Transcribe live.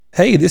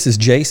Hey, this is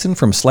Jason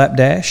from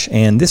Slapdash,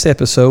 and this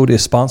episode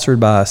is sponsored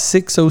by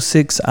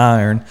 606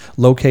 Iron,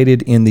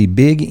 located in the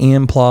Big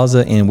M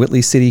Plaza in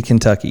Whitley City,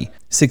 Kentucky.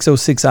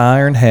 606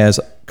 Iron has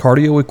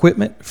cardio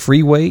equipment,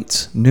 free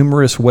weights,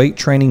 numerous weight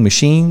training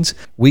machines,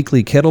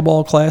 weekly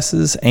kettlebell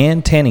classes,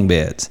 and tanning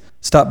beds.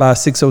 Stop by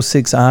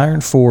 606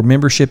 Iron for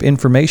membership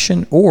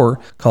information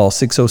or call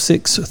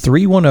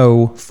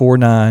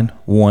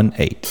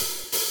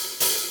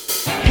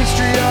 606-310-4918.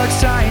 History, art,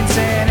 science,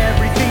 and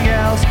everything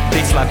else.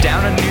 They slap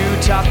down a new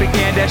topic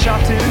and dash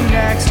off to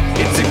next.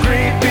 It's a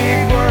great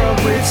big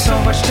world with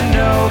so much to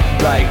know,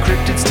 like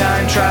cryptids,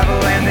 time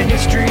travel, and the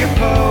history of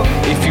Poe.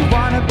 If you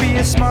want to be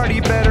a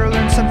smarty, better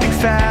learn something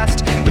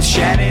fast with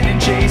Shannon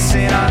and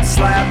Jason on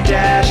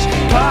Slapdash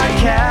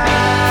Podcast.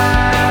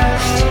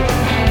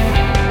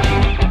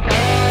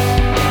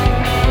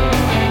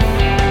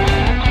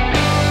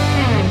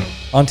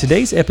 On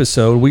today's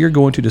episode, we are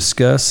going to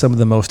discuss some of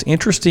the most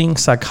interesting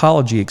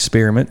psychology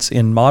experiments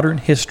in modern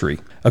history.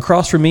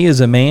 Across from me is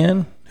a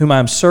man whom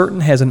I'm certain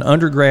has an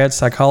undergrad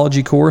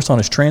psychology course on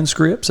his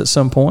transcripts at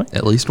some point.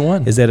 At least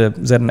one. Is that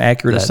an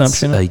accurate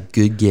assumption? That's a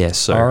good guess,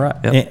 sir. All right.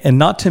 Yep. And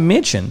not to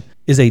mention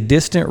is a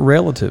distant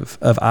relative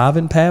of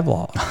Ivan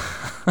Pavlov.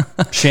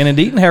 Shannon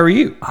Deaton, how are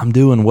you? I'm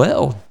doing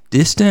well.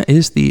 Distant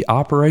is the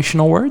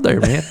operational word there,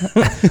 man.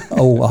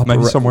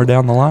 Maybe somewhere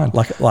down the line.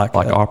 Like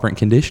operant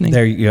conditioning.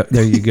 There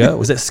you go.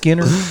 Was that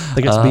Skinner? I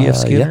think it's B.F.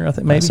 Skinner, yeah, I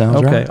think maybe. That sounds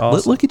okay, right.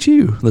 awesome. Look at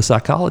you, the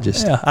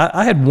psychologist. Yeah,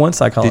 I had one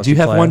psychology Did you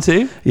have class. one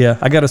too? Yeah,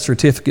 I got a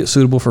certificate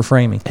suitable for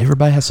framing.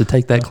 Everybody has to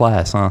take that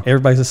class, huh?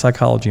 Everybody's a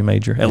psychology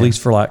major, at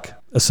least for like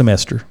a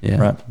semester. Yeah.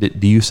 Right.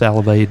 Do you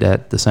salivate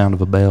at the sound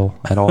of a bell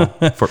at all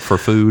for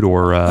food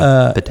or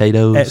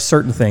potatoes? At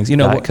certain things, you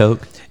know, Diet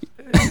Coke.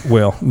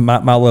 Well,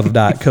 my love of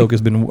Diet Coke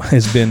has been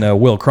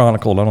well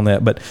chronicled on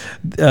that. But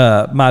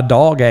my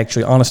dog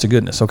actually, honest to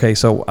goodness, okay,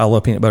 so I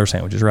love peanut butter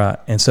sandwiches, right?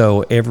 And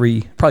so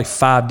probably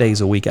 5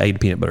 days a week, I eat a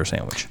peanut butter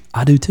sandwich.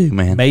 I do too,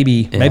 man.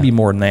 Maybe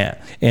more than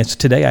that. And so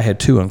today I had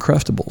 2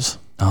 Uncrustables.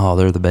 Oh,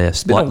 they're the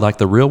best. Like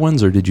the real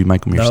ones, or did you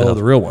make them yourself? No,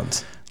 the real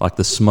ones. Like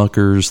the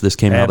Smuckers, this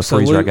came out of the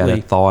freezer. I got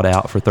it thawed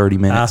out for 30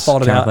 minutes. I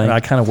thawed it out, and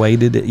I kind of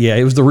waited. Yeah,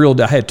 it was the real.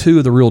 I had 2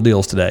 of the real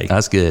deals today.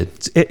 That's good.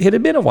 It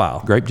had been a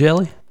while. Grape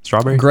jelly?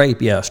 Strawberry?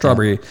 Grape, yeah.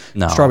 Strawberry.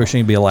 No. Strawberry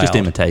shouldn't be allowed. Just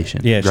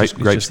imitation. Yeah,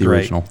 Grape's the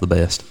original, the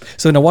best.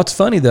 So now what's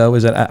funny, though,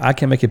 is that I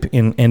can make a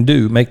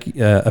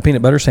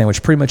peanut butter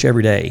sandwich pretty much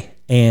every day.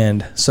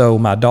 And so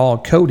my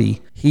dog, Cody,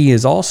 he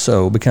has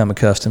also become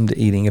accustomed to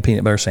eating a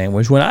peanut butter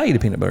sandwich when I eat a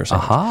peanut butter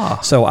sandwich.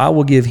 Aha. So I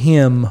will give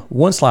him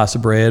 1 slice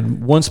of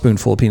bread, 1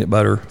 spoonful of peanut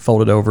butter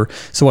folded over.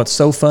 So what's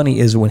so funny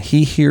is when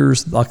he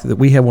hears, like, that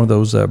we have one of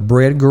those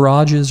bread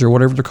garages or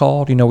whatever they're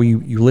called, you know, where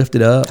you lift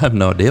it up. I have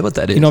no idea what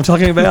that is. You know what I'm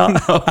talking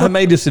about? No. I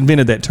may just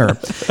invented that term.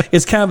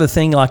 It's kind of a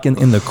thing like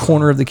in the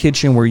corner of the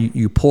kitchen where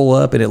you pull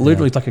up and it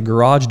literally is like a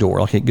garage door.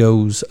 Like it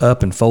goes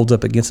up and folds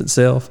up against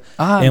itself.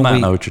 I might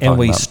know what you're talking about. And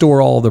we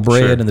store all the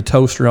bread and the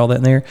toaster and all that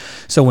in there.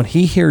 So when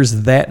he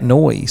hears that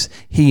noise,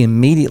 he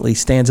immediately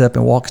stands up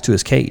and walks to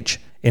his cage.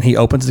 And he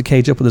opens the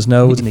cage up with his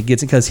nose and he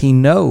gets it because he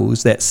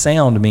knows that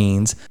sound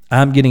means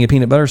I'm getting a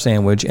peanut butter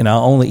sandwich and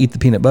I'll only eat the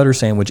peanut butter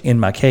sandwich in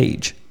my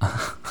cage.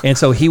 And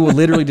so he will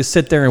literally just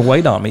sit there and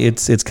wait on me.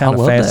 It's kind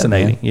of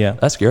fascinating. That, yeah.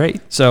 That's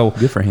great. So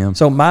good for him.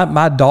 So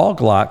my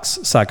dog likes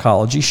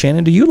psychology.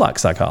 Shannon, do you like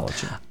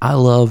psychology? I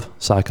love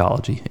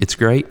psychology. It's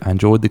great. I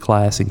enjoyed the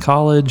class in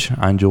college.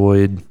 I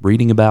enjoyed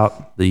reading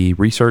about the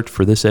research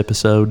for this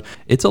episode.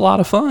 It's a lot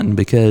of fun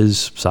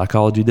because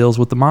psychology deals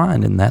with the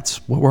mind, and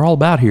that's what we're all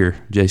about here.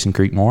 Jason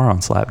Creekmore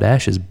on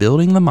Slapdash is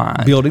building the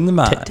mind. Building the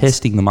mind.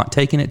 Testing the mind,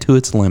 taking it to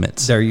its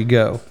limits. There you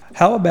go.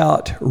 How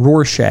about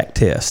Rorschach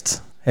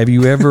tests? Have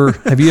you ever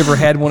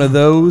had one of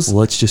those?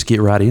 Let's just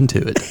get right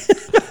into it.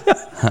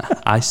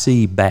 I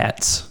see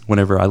bats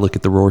whenever I look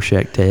at the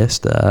Rorschach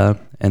test,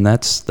 and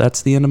that's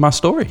the end of my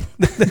story.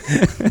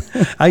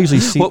 I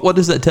usually see. What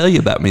does that tell you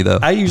about me, though?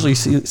 I usually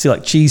see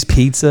like cheese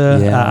pizza.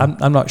 Yeah.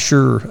 I'm not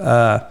sure.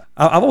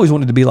 I've always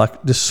wanted to be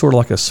like just sort of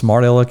like a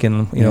smart aleck,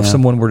 and if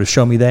someone were to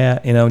show me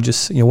that,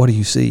 what do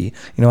you see?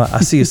 I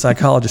see a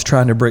psychologist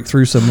trying to break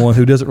through someone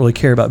who doesn't really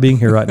care about being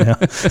here right now.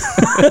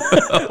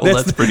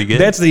 That's pretty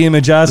good. That's the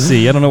image I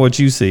see. I don't know what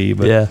you see,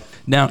 but yeah.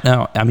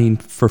 Now, I mean,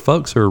 for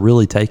folks who are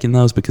really taking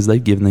those because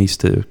they've given these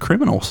to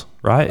criminals,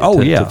 right?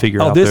 To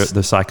figure out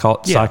the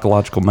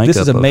psychological makeup. This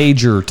is a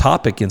major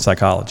topic in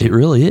psychology. It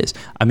really is.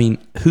 I mean,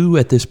 who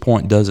at this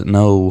point doesn't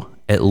know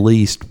at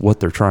least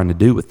what they're trying to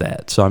do with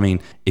that? So, I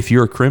mean, if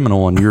you're a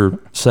criminal and you're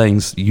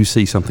saying you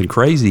see something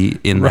crazy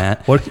in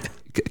that,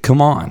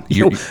 come on.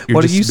 You're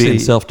what just do you being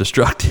see?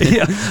 Self-destructive.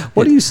 Yeah.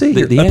 What do you see?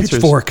 The a answer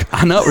pitchfork.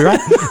 I know, right?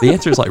 The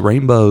answer is like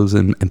rainbows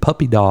and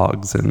puppy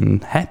dogs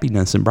and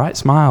happiness and bright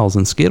smiles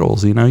and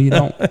Skittles. You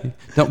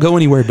don't go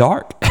anywhere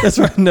dark. That's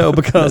right. No,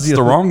 because that's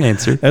the wrong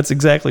answer. That's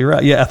exactly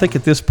right. Yeah, I think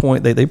at this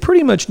point they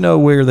pretty much know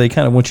where they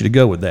kind of want you to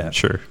go with that.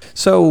 Sure.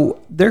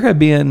 So there have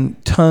been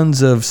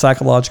tons of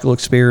psychological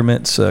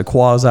experiments,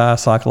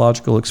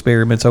 quasi-psychological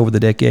experiments over the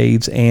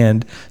decades,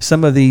 and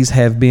some of these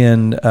have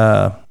been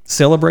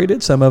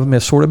celebrated. Some of them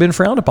have sort of been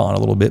frowned upon a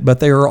little bit, but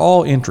they are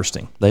all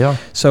interesting. They are.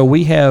 So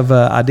we have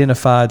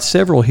identified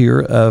several here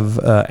of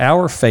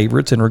our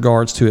favorites in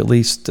regards to at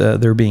least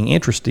their being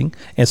interesting.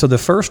 And so the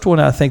first one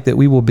I think that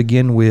we will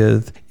begin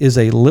with is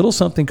a little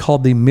something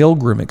called the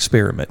Milgram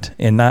experiment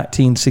in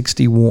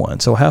 1961.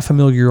 So how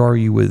familiar are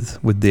you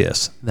with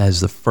this? That is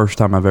the first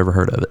time I've ever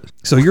heard of it.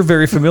 So you're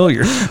very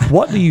familiar.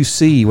 What do you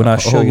see when I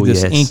show you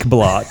this yes. ink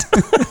blot?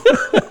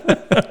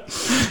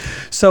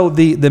 So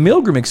the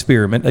Milgram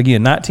experiment,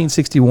 again,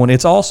 1961,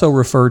 it's also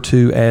referred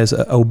to as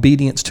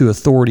Obedience to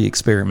Authority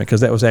experiment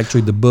because that was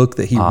actually the book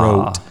that he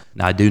wrote.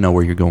 Now I do know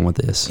where you're going with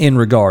this. In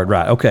regard,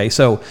 right. Okay,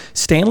 so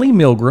Stanley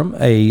Milgram,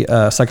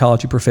 a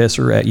psychology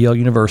professor at Yale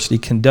University,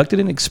 conducted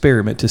an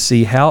experiment to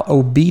see how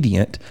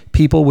obedient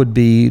people would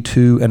be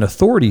to an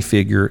authority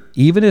figure,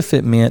 even if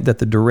it meant that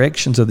the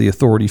directions of the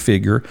authority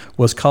figure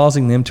was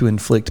causing them to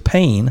inflict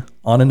pain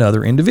on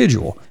another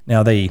individual.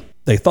 Now, they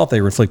thought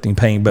they were inflicting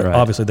pain, but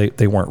obviously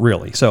they weren't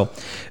really. So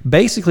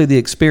basically the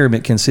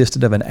experiment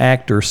consisted of an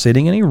actor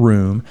sitting in a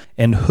room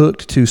and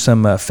hooked to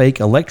some fake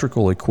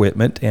electrical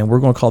equipment, and we're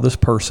going to call this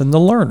person the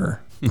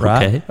learner.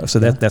 Right? Okay. So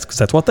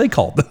that's what they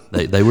called them.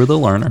 They were the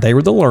learner. They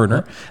were the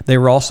learner. They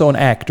were also an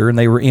actor, and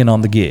they were in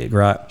on the gig,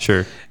 right?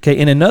 Sure. Okay,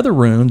 in another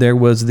room, there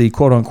was the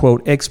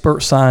quote-unquote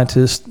expert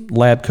scientist,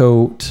 lab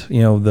coat,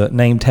 the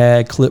name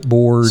tag,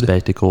 clipboard.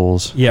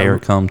 Spectacles, hair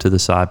come to the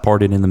side,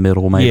 parted in the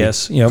middle, maybe.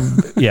 Yes,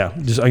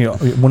 just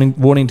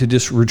wanting to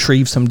just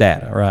retrieve some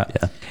data, right?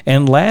 Yeah.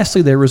 And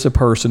lastly, there was a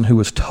person who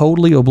was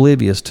totally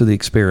oblivious to the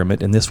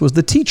experiment, and this was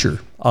the teacher,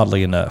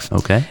 oddly enough.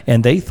 Okay.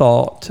 And they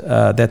thought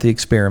that the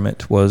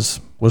experiment was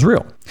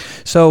real.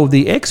 So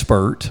the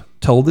expert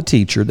told the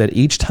teacher that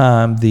each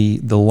time the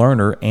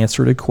learner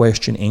answered a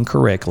question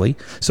incorrectly,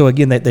 so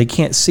again, that they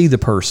can't see the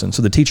person,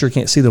 so the teacher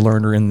can't see the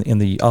learner in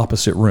the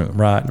opposite room,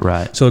 right?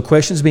 Right. So a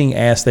question's being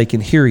asked, they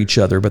can hear each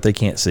other, but they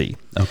can't see.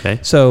 Okay.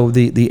 So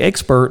the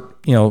expert,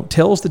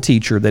 tells the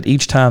teacher that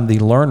each time the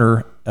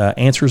learner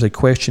answers a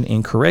question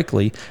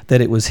incorrectly, that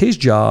it was his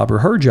job or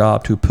her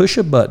job to push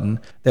a button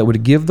that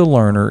would give the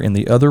learner in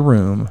the other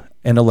room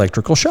an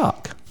electrical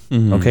shock.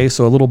 Mm-hmm. Okay,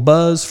 so a little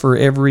buzz for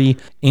every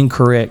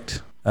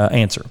incorrect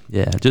answer.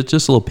 Yeah,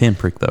 just a little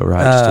pinprick though,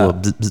 right? Just a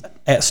little bzz.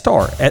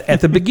 At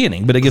the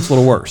beginning, but it gets a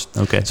little worse.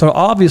 Okay. So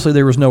obviously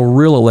there was no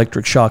real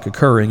electric shock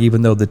occurring,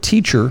 even though the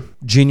teacher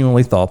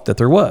genuinely thought that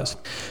there was.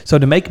 So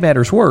to make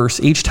matters worse,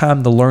 each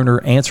time the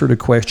learner answered a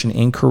question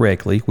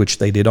incorrectly, which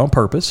they did on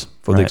purpose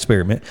for the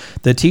experiment,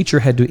 the teacher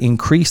had to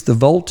increase the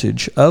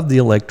voltage of the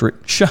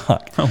electric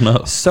shock. Oh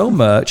no. So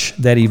much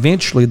that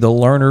eventually the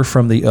learner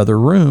from the other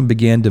room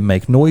began to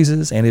make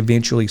noises and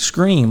eventually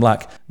scream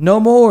like, "No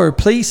more,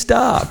 please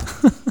stop."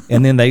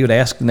 And then they would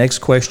ask the next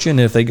question. And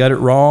if they got it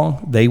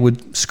wrong, they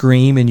would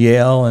scream and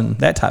yell and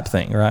that type of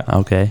thing, right?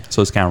 Okay.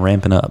 So it's kind of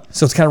ramping up.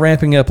 So it's kind of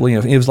ramping up.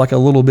 It was like a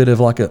little bit of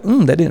like that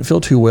didn't feel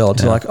too well.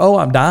 To like, oh,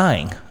 I'm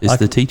dying. Is like,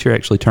 the teacher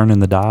actually turning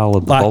the dial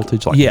of the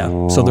voltage? Like,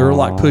 yeah. So they're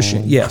like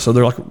pushing. Yeah. So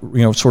they're like,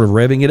 sort of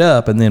revving it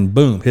up and then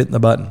boom, hitting the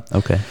button.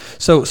 Okay.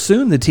 So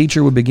soon the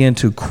teacher would begin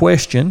to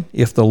question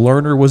if the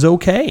learner was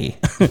okay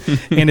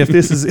and if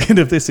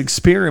this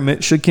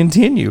experiment should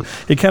continue.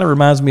 It kind of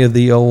reminds me of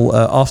the old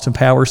Austin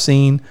Powers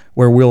scene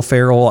where Will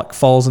Ferrell like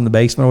falls in the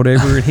basement or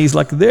whatever, and he's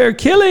like, "They're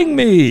killing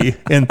me,"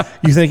 and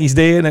you think he's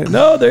dead, and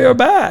no, they're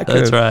back.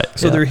 That's right.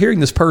 So they're hearing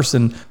this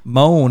person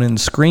moan and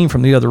scream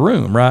from the other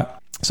room, right?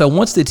 So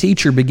once the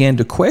teacher began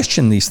to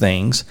question these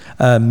things,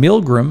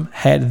 Milgram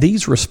had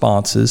these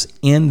responses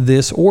in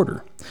this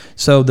order.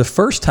 So the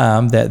first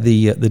time that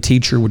the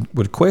teacher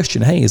would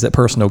question, "Hey, is that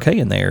person okay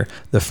in there?"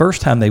 The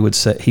first time he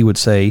would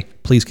say,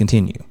 "Please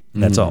continue."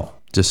 And that's all.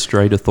 Just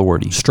straight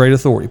authority. Straight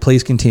authority.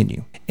 Please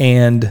continue.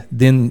 And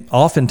then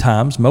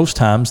oftentimes, most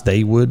times,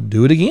 they would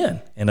do it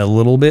again and a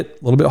little bit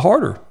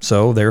harder.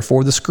 So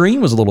therefore, the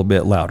scream was a little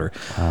bit louder.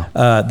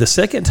 Wow. The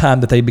second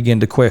time that they began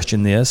to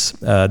question this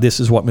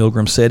is what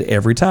Milgram said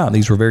every time.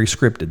 These were very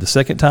scripted. The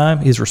second time,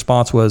 his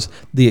response was,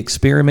 "The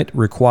experiment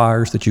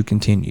requires that you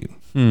continue."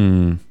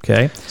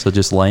 Okay. So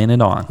just laying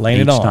it on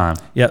each time.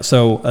 Yeah.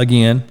 So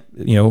again,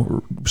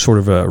 sort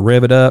of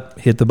rev it up,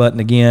 hit the button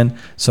again.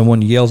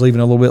 Someone yells even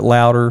a little bit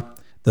louder.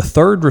 The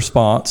third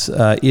response,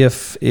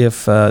 if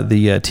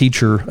the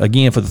teacher,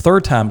 again, for the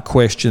third time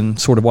questioned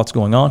sort of what's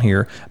going on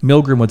here,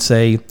 Milgram would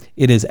say,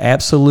 "It is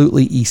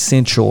absolutely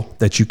essential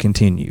that you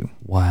continue."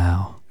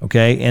 Wow.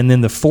 Okay. And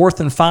then the fourth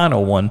and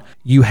final one,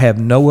 "You have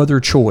no other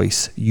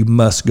choice. You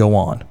must go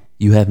on."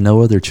 You have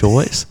no other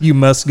choice? You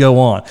must go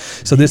on.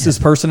 So this is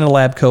person in a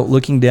lab coat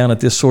looking down at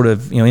this sort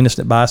of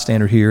innocent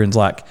bystander here, and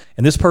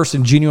this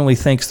person genuinely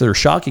thinks they're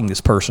shocking this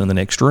person in the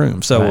next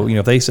room. So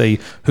if they say,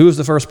 "Who is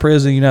the first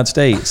president of the United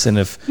States?" and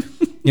if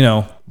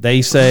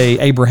they say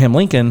Abraham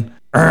Lincoln,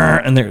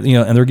 and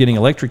they're getting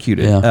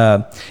electrocuted.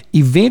 Yeah.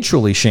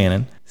 Eventually,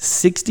 Shannon,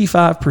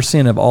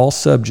 65% of all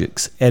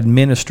subjects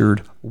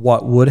administered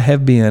what would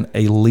have been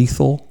a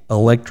lethal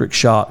electric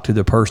shock to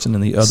the person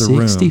in the other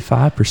room.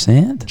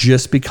 65%?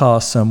 Just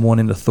because someone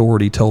in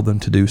authority told them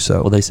to do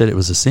so. Well, they said it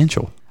was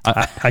essential.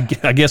 I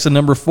guess in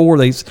number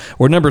 4,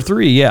 or number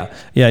 3, yeah,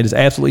 it is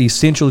absolutely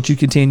essential that you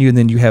continue, and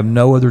then you have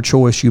no other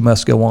choice. You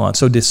must go on.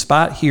 So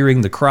despite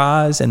hearing the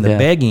cries and the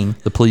begging,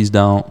 the please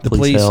don't,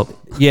 please help,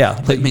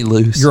 let me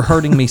loose, you're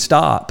hurting me,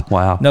 stop.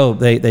 Wow. No,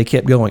 they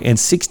kept going, and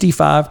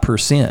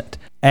 65%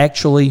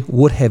 actually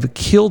would have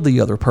killed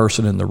the other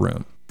person in the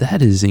room.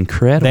 That is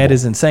incredible. That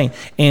is insane.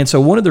 And so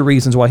one of the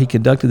reasons why he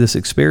conducted this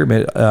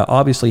experiment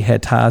obviously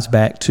had ties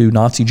back to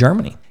Nazi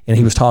Germany. And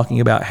he was talking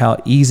about how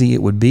easy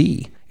it would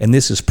be, and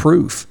this is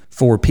proof,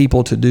 for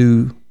people to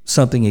do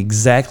something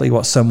exactly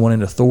what someone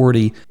in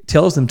authority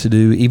tells them to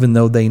do, even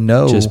though they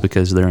know just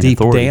because they're in deep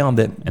authority down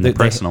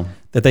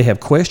that they have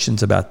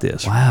questions about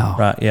this. Wow.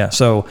 Right. Yeah.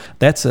 So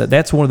that's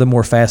one of the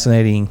more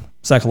fascinating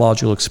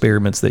psychological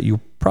experiments that you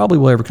probably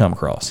will ever come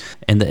across.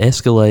 And the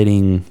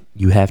escalating,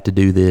 you have to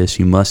do this,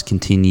 you must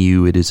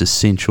continue, it is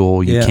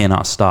essential, you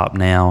cannot stop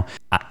now.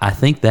 I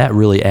think that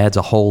really adds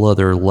a whole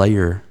other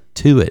layer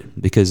to it,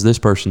 because this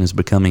person is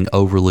becoming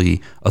overly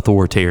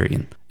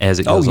authoritarian as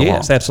it goes along. Oh,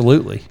 yes,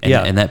 absolutely.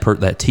 And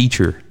that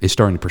teacher is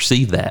starting to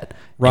perceive that.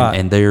 Right.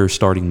 And they're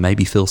starting to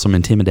maybe feel some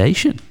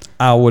intimidation.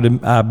 I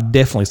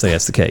definitely say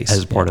that's the case.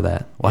 As a part of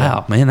that.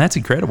 Wow, man, that's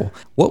incredible.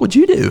 What would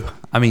you do?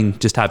 I mean,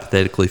 just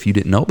hypothetically, if you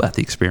didn't know about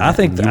the experiment, I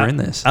think you were in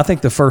this. I think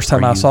the first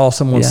time I saw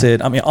someone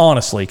said, I mean,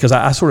 honestly, because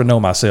I sort of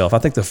know myself, I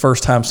think the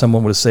first time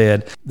someone would have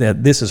said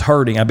that this is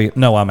hurting, I'd be,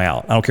 no, I'm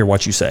out. I don't care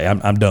what you say.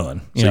 I'm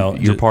done.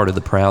 You're part of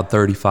the proud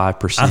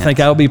 35%. I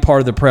think I would be part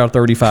of the proud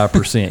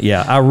 35%.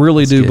 Yeah, I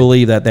really do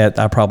believe that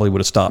I probably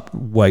would have stopped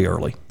way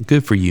early.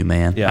 Good for you,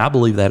 man. Yeah. I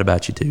believe that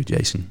about you too,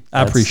 Jason.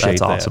 I appreciate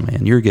that. That's awesome,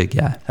 man. You're a good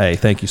guy. Hey,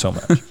 thank you so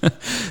much.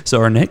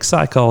 So our next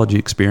psychology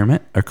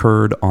experiment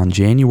occurred on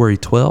January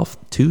 12th,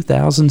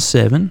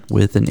 2007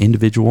 with an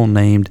individual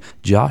named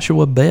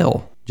Joshua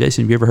Bell.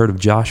 Jason, have you ever heard of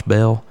Josh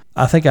Bell?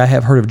 I think I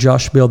have heard of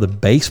Josh Bell, the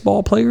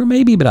baseball player,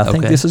 maybe, but I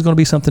think this is going to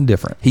be something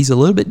different. He's a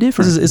little bit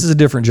different. This is a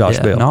different Josh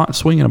Bell. Not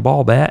swinging a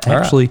ball bat.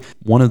 Actually,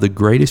 one of the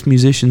greatest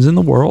musicians in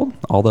the world,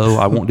 although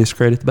I won't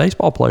discredit the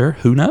baseball player.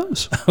 Who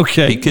knows?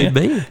 Okay. He could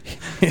be.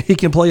 He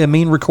can play a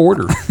mean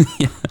recorder.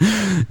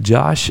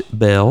 Josh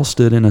Bell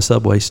stood in a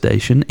subway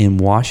station in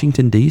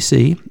Washington,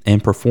 D.C.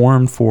 and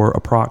performed for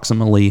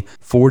approximately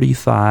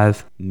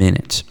 45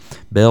 minutes.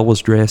 Bell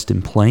was dressed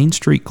in plain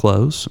street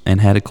clothes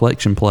and had a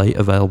collection plate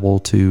available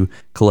to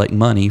collect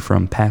money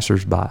from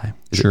passersby.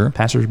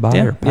 Passersby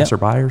or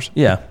passerbyers?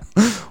 Yeah.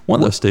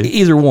 One of those two.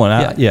 Either one.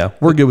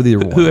 We're good with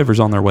either one.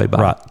 Whoever's on their way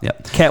by. Right.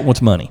 Yep. Cat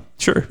wants money.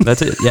 Sure.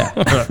 That's it.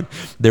 Yeah.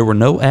 There were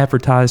no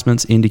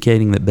advertisements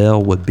indicating that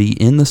Bell would be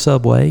in the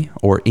subway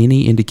or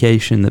any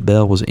indication that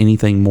Bell was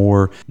anything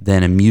more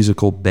than a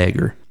musical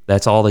beggar.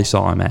 That's all they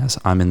saw him as.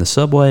 I'm in the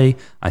subway.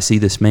 I see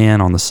this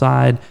man on the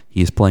side.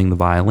 He is playing the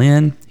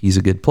violin. He's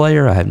a good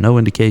player. I have no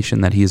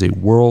indication that he is a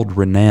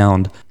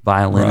world-renowned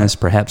violinist,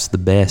 perhaps the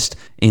best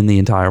in the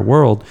entire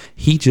world.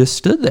 He just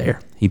stood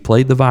there. He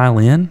played the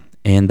violin,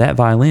 and that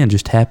violin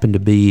just happened to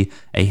be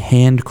a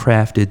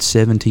handcrafted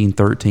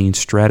 1713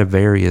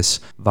 Stradivarius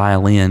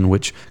violin,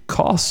 which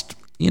cost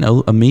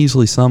a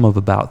measly sum of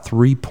about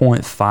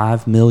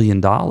 $3.5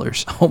 million.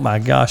 Oh my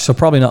gosh. So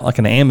probably not like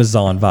an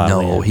Amazon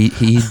violin. No,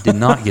 he did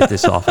not get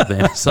this off of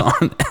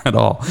Amazon at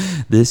all.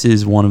 This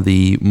is one of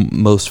the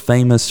most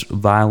famous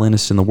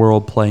violinists in the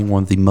world playing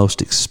one of the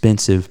most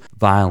expensive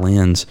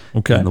violins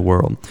in the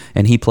world.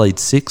 And he played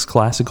 6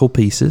 classical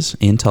pieces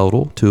in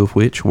total, 2 of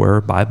which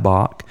were by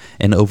Bach,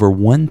 and over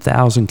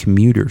 1,000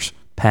 commuters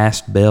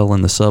passed Bell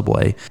in the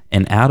subway,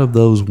 and out of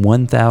those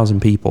 1,000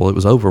 people, it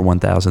was over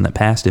 1,000 that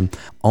passed him,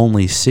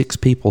 only 6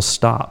 people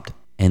stopped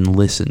and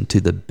listened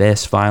to the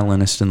best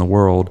violinist in the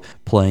world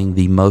playing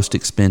the most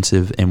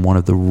expensive and one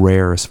of the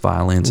rarest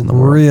violins in the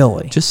world.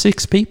 Really? Just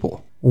 6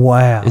 people.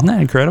 Wow. Isn't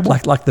that incredible?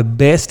 Like the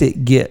best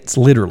it gets,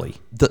 literally.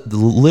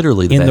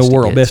 Literally the in best the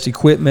world. it gets. Best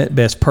equipment,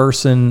 best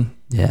person.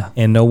 Yeah.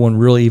 And no one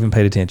really even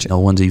paid attention. No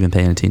one's even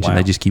paying attention. Wow.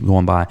 They just keep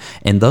going by.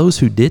 And those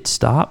who did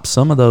stop,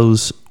 some of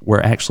those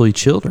were actually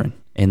children.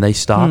 And they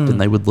stopped and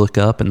they would look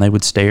up and they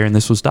would stare. And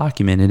this was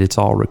documented. It's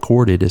all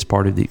recorded as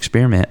part of the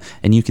experiment.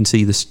 And you can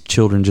see the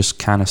children just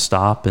kind of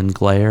stop and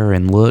glare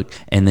and look.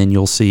 And then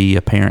you'll see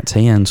a parent's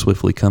hand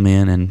swiftly come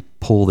in and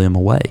pull them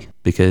away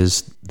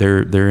because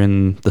they're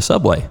in the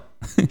subway.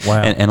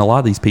 Wow. and a lot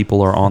of these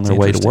people are on their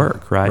way to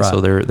work, right?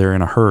 So they're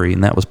in a hurry.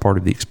 And that was part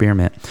of the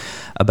experiment.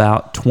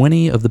 About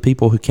 20 of the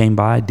people who came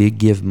by did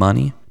give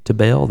money to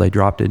Bell. They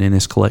dropped it in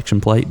his collection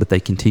plate, but they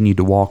continued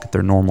to walk at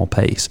their normal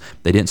pace.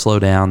 They didn't slow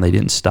down. They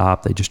didn't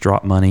stop. They just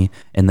dropped money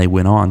and they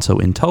went on. So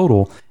in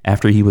total,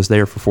 after he was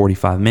there for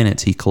 45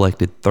 minutes, he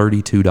collected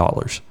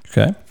 $32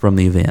 from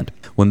the event.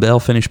 When Bell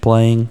finished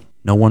playing,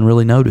 no one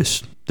really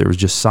noticed. There was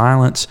just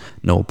silence,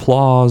 no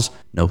applause,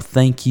 no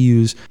thank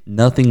yous,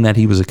 nothing that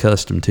he was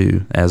accustomed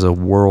to as a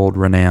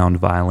world-renowned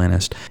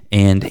violinist.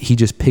 And he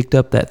just picked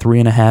up that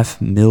 $3.5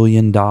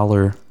 million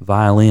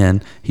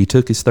violin. He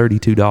took his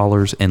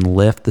 $32 and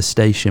left the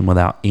station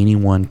without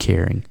anyone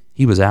caring.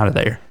 He was out of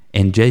there.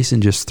 And Jason,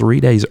 just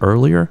 3 days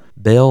earlier,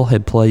 Bell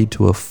had played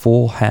to a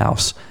full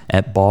house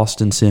at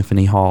Boston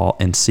Symphony Hall,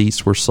 and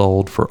seats were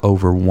sold for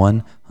over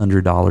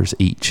 $100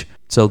 each.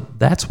 So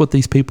that's what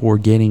these people were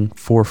getting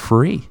for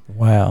free.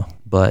 Wow.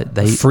 But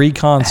they free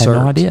concert.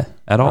 had no idea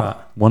at all. Right.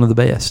 One of the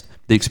best.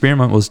 The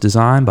experiment was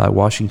designed by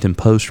Washington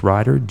Post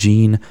writer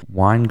Gene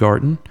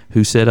Weingarten,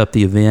 who set up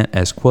the event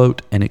as,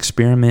 quote, an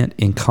experiment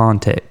in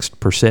context,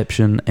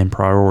 perception, and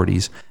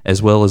priorities,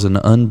 as well as an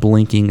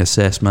unblinking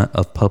assessment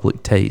of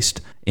public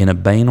taste. In a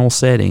banal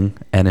setting,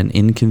 at an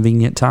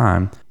inconvenient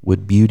time,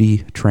 would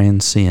beauty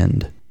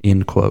transcend?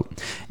 End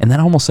quote. And that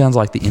almost sounds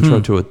like the intro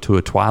to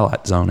a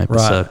Twilight Zone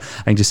episode. Right.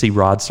 I can just see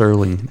Rod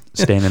Serling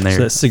standing there.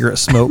 So that cigarette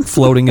smoke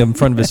floating in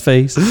front of his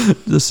face.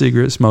 The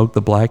cigarette smoke,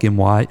 the black and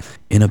white.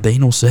 In a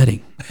banal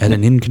setting, at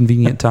an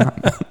inconvenient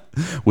time,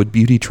 would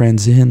beauty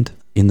transcend?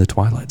 In the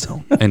Twilight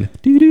Zone. And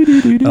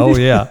oh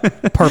yeah,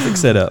 perfect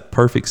setup.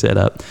 Perfect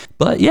setup.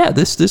 But yeah,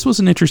 this was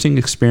an interesting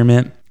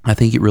experiment. I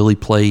think it really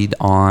played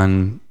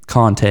on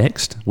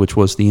context, which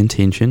was the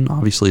intention.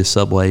 Obviously, a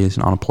subway is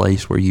not a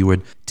place where you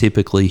would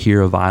typically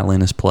hear a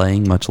violinist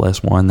playing, much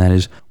less one that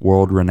is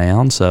world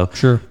renowned. So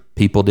sure,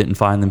 people didn't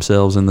find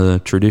themselves in the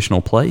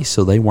traditional place,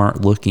 so they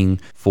weren't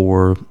looking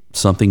for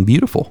something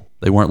beautiful.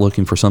 They weren't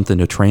looking for something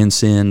to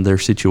transcend their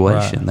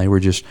situation. Right. They were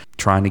just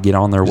trying to get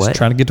on their way.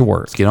 Trying to get to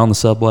work. Let's get on the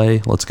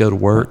subway. Let's go to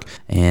work.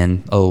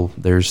 And,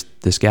 there's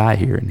this guy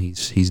here, and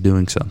he's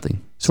doing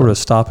something. Sort of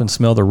stop and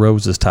smell the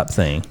roses type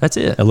thing. That's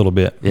it. A little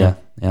bit. Yeah.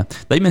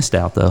 They missed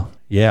out, though.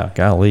 Yeah,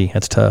 golly,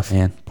 that's tough.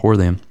 Man, poor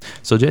them.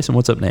 So, Jason,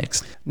 what's up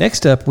next?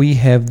 Next up, we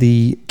have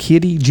the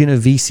Kitty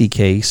Genovese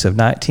case of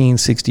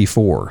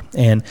 1964.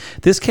 And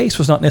this case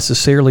was not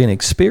necessarily an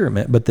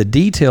experiment, but the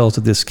details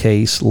of this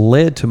case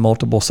led to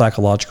multiple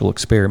psychological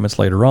experiments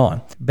later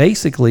on.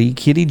 Basically,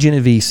 Kitty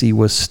Genovese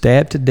was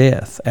stabbed to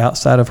death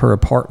outside of her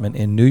apartment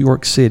in New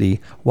York City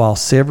while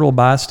several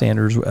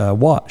bystanders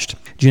watched.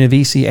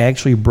 Genovese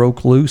actually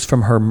broke loose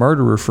from her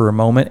murderer for a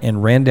moment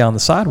and ran down the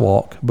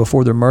sidewalk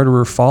before the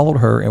murderer followed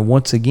her and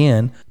once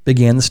again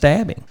began the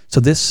stabbing.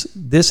 So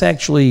this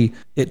actually,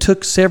 it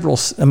took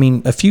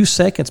a few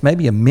seconds,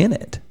 maybe a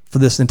minute for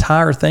this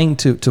entire thing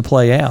to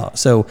play out.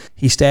 So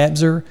he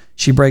stabs her,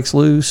 she breaks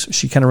loose,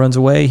 she kind of runs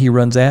away, he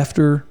runs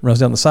after,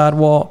 runs down the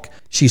sidewalk,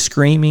 she's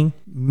screaming,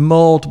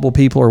 multiple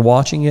people are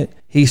watching it.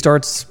 He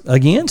starts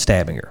again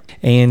stabbing her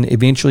and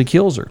eventually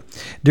kills her.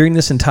 During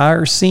this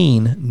entire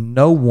scene,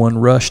 no one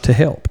rushed to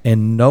help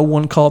and no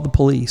one called the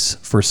police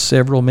for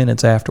several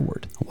minutes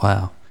afterward.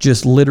 Wow.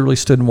 Just literally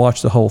stood and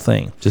watched the whole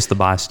thing. Just the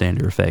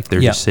bystander effect.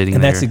 They're just sitting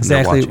and there that's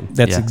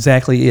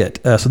exactly it.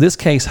 So this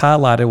case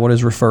highlighted what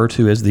is referred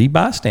to as the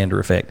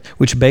bystander effect,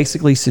 which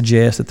basically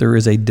suggests that there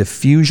is a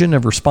diffusion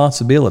of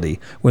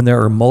responsibility when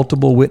there are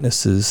multiple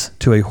witnesses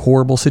to a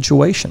horrible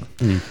situation.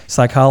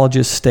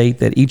 Psychologists state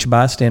that each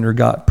bystander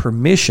got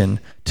permission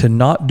to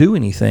not do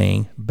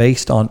anything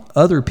based on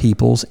other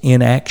people's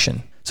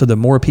inaction. So the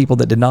more people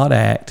that did not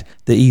act,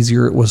 the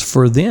easier it was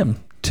for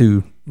them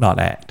to not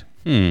act.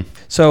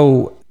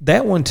 So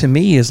that one to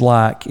me is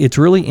like, it's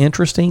really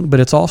interesting, but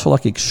it's also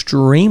like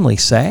extremely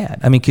sad.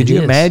 I mean, could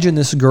you imagine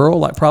this girl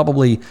like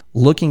probably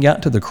looking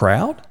out to the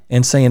crowd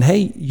and saying,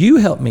 hey, you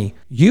help me,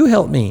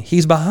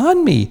 he's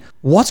behind me,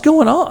 what's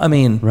going on? I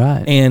mean,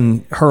 right.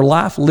 And her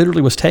life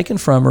literally was taken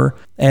from her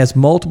as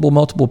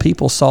multiple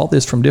people saw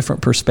this from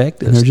different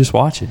perspectives. And they're just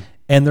watching.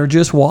 And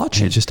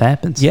it just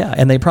happens. Yeah,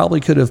 and they probably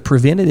could have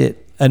prevented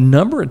it a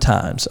number of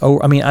times.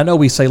 I mean, I know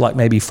we say like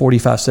maybe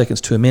 45 seconds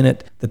to a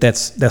minute,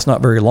 that's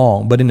not very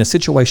long, but in a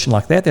situation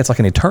like that, that's like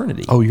an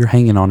eternity. Oh, you're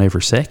hanging on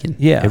every second.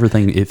 Yeah.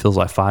 Everything, it feels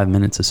like 5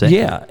 minutes a second.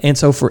 Yeah. And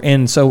so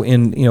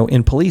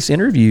in police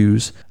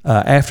interviews,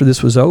 after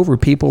this was over,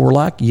 people were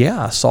like,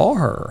 yeah, I saw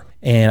her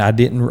and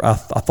I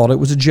thought it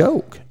was a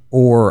joke.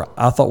 Or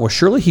I thought, well,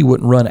 surely he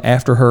wouldn't run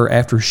after her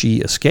after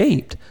she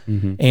escaped.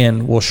 Mm-hmm.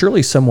 And well,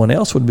 surely someone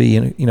else would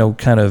be,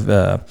 kind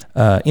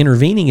of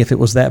intervening if it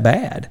was that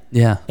bad.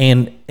 Yeah.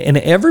 And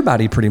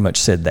everybody pretty much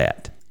said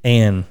that.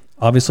 And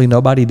obviously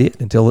nobody did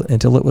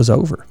until it was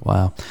over.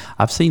 Wow.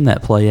 I've seen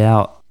that play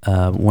out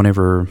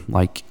whenever,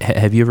 like,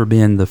 have you ever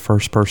been the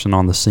first person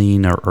on the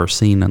scene or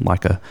seen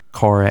like a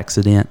car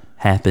accident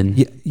happen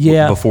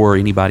before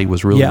anybody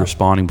was really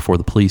responding, before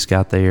the police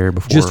got there,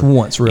 before just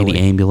once really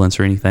any ambulance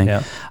or anything?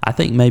 Yeah. I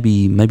think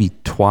maybe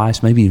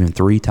twice, maybe even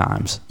 3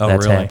 times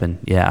that's really? happened.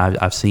 Yeah,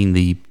 I've seen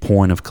the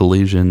point of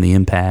collision, the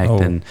impact,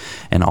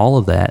 and all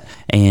of that.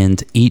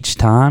 And each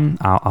time,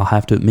 I'll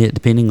have to admit,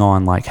 depending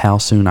on like how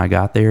soon I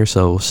got there.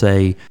 So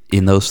say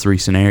in those 3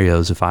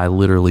 scenarios, if I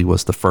literally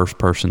was the first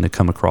person to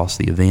come across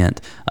the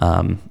event,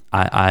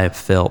 I have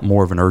felt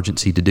more of an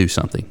urgency to do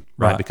something,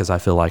 right? Because I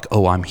feel like,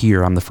 I'm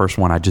here. I'm the first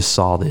one. I just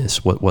saw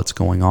this. What's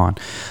going on?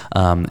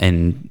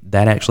 And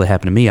that actually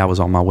happened to me. I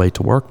was on my way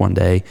to work one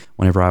day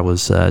whenever I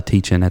was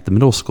teaching at the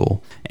middle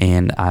school,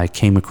 and I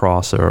came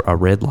across a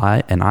red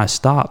light, and I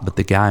stopped, but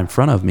the guy in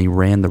front of me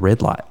ran the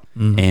red light.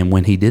 And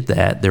when he did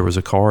that, there was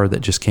a car that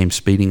just came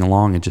speeding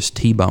along and just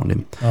T-boned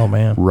him. Oh,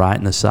 man. Right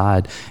in the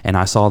side. And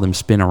I saw them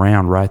spin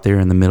around right there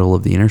in the middle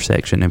of the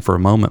intersection. And for a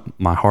moment,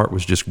 my heart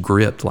was just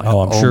gripped like,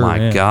 I'm sure, my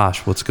yeah.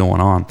 gosh, what's going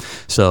on?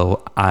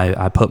 So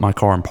I put my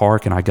car in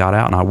park and I got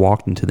out and I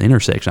walked into the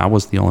intersection. I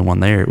wasn't the only one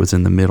there. It was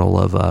in the middle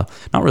of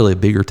not really a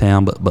bigger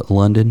town, but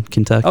London,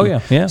 Kentucky. Oh,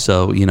 yeah.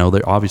 So,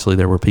 obviously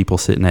there were people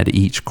sitting at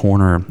each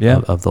corner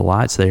of the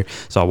lights there.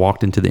 So I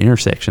walked into the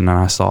intersection and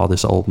I saw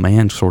this old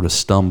man sort of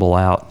stumble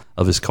out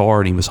of his car,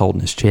 and he was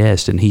holding his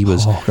chest, and he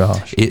was, oh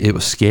gosh, it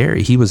was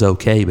scary. He was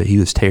okay, but he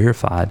was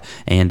terrified.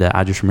 And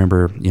I just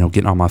remember,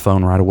 getting on my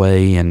phone right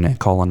away and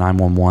calling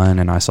 911.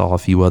 And I saw a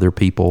few other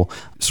people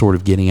sort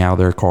of getting out of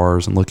their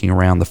cars and looking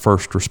around, the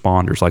first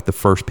responders, like the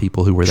first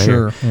people who were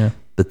there. Sure, yeah.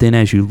 But then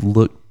as you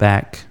look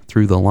back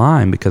through the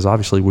line, because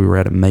obviously we were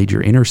at a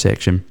major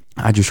intersection,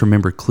 I just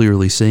remember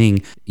clearly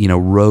seeing,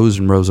 rows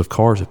and rows of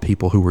cars of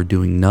people who were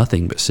doing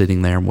nothing but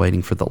sitting there and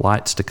waiting for the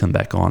lights to come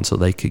back on so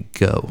they could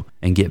go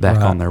and get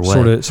back on their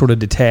way. Sort of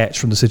detached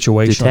from the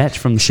situation. Detached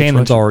from the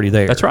Shannon's situation. already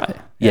there. That's right.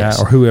 Yeah,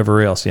 Yes. or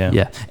whoever else. Yeah.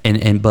 Yeah.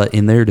 But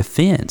in their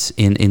defense,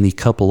 in the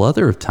couple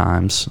other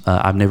times,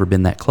 I've never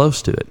been that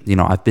close to it.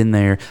 I've been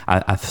there.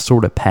 I've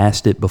sort of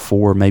passed it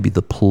before. Maybe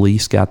the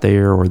police got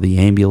there or the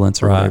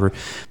ambulance or whatever.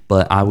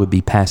 But I would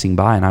be passing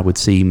by and I would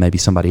see maybe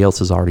somebody else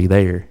is already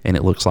there and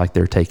it looks like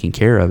they're taking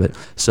care of it.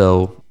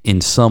 So in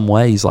some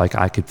ways, like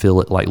I could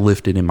feel it like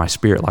lifted in my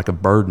spirit, like a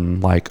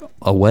burden, like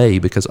away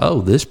because,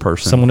 this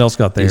person. Someone else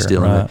got there. Is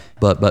dealing with it.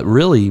 But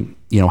really,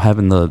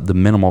 having the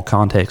minimal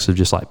context of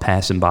just like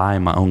passing by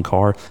in my own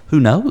car, who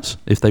knows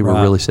if they were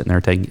really sitting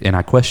there taking, and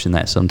I question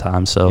that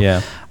sometimes.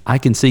 So I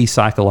can see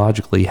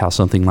psychologically how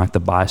something like the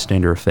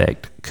bystander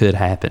effect could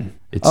happen.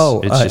 It's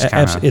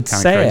just it's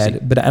sad,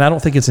 crazy. but I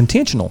don't think it's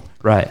intentional.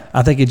 Right.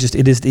 I think it just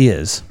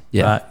is.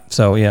 Yeah. Right?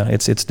 So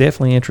it's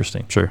definitely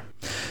interesting. Sure.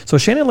 So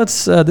Shannon,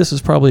 let's. This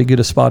is probably as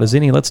good a spot as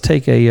any. Let's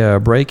take a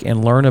break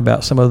and learn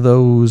about some of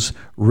those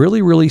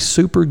really, really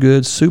super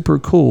good, super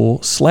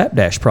cool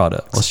Slapdash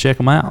products. Let's check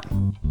them out.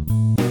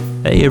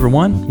 Hey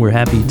everyone, we're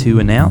happy to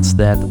announce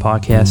that the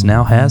podcast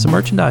now has a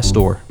merchandise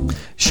store.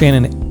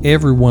 Shannon,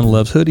 everyone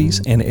loves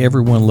hoodies and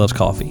everyone loves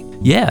coffee.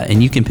 Yeah,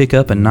 and you can pick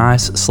up a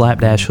nice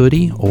Slapdash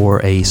hoodie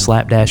or a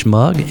Slapdash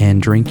mug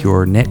and drink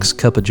your next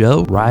cup of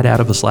joe right out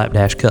of a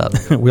Slapdash cup.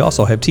 We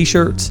also have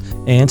t-shirts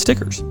and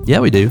stickers. Yeah,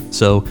 we do.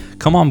 So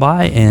come on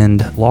by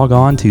and log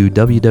on to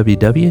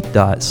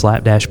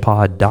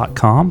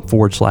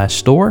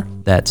www.slapdashpod.com/store.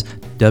 That's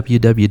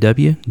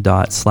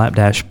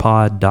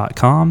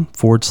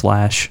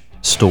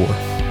www.slapdashpod.com/store.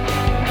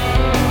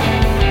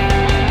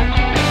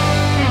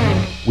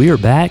 We are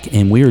back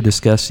and we are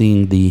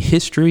discussing the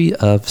history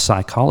of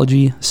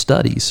psychology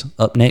studies.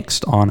 Up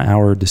next on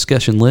our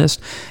discussion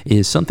list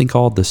is something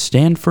called the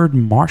Stanford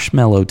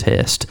Marshmallow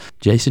Test.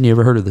 Jason, you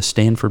ever heard of the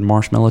Stanford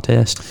Marshmallow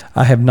Test?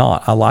 I have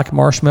not. I like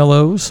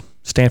marshmallows.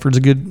 Stanford's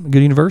a good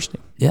university.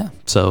 Yeah,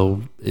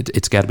 so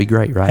it's got to be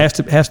great, right? Has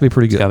to be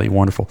pretty good. It's got to be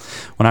wonderful.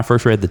 When I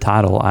first read the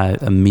title, I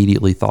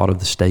immediately thought of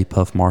the Stay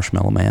Puft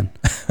Marshmallow Man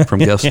from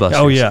Ghostbusters.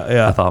 Oh,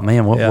 yeah. I thought,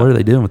 man, what are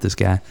they doing with this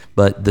guy?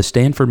 But the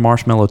Stanford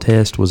Marshmallow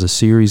Test was a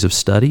series of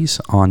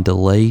studies on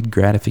delayed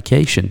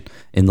gratification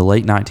in the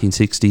late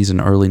 1960s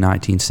and early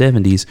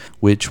 1970s,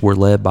 which were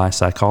led by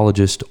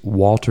psychologist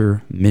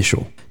Walter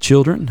Mischel.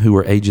 Children who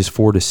were ages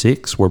 4 to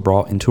 6 were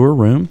brought into a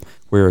room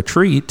where a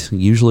treat,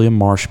 usually a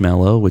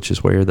marshmallow, which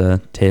is where the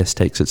test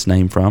takes its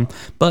name from,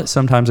 but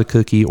sometimes a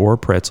cookie or a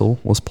pretzel,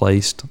 was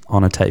placed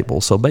on a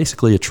table. So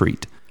basically a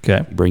treat.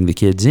 Okay. Bring the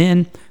kids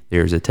in,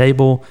 there's a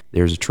table,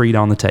 there's a treat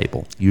on the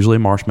table. Usually a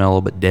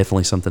marshmallow, but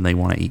definitely something they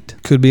want to eat.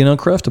 Could be an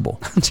Uncrustable.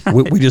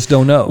 We just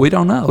don't know. We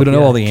don't know. We don't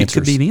know all the answers. It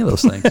could be any of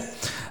those things.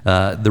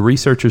 The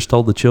researchers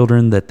told the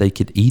children that they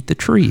could eat the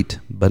treat,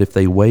 but if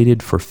they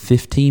waited for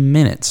 15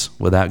 minutes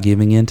without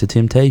giving in to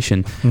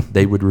temptation,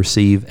 they would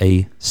receive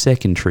a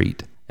second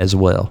treat as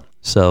well.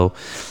 So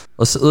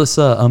let's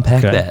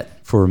unpack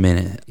that for a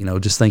minute.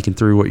 Just thinking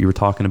through what you were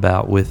talking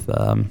about with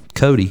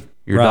Cody,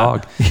 your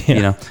dog.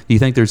 Yeah. Do you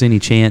think there's any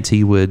chance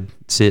he would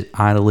sit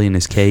idly in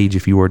his cage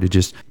if you were to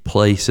just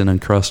place an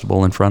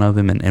Uncrustable in front of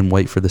him and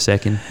wait for the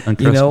second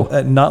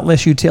Uncrustable? Not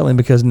unless you tell him,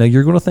 because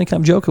you're going to think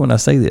I'm joking when I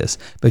say this,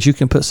 but you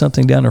can put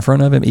something down in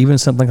front of him, even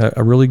something like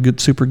a really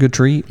good, super good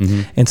treat,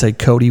 and say,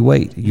 Cody,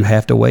 wait. You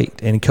have to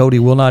wait. And Cody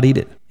will not eat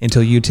it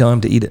until you tell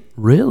him to eat it.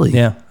 Really?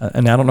 Yeah.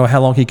 And I don't know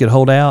how long he could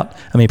hold out.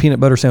 I mean, peanut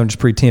butter sandwich is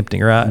pretty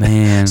tempting, right?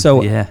 Man,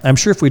 so yeah. I'm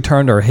sure if we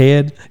turned our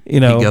head,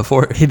 he'd go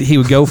for it. He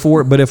would go for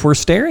it. But if we're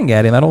staring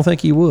at him, I don't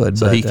think he would.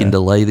 So he can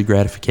delay the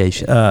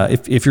gratification.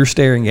 If you're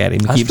staring at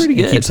him, he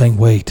keeps saying,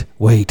 wait.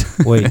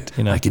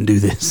 I can do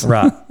this.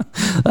 Right.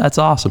 That's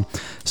awesome.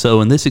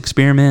 So in this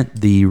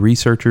experiment, the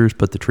researchers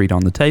put the treat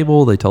on the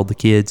table. They told the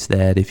kids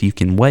that if you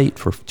can wait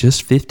for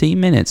just 15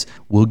 minutes,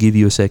 we'll give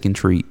you a second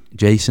treat.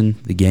 Jason,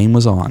 the game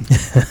was on.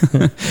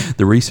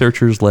 The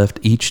researchers left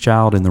each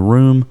child in the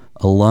room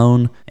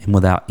alone, and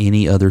without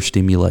any other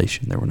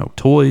stimulation. There were no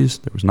toys.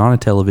 There was not a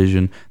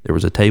television. There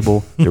was a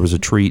table. There was a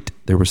treat.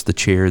 There was the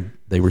chair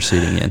they were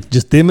sitting in.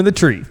 Just them and the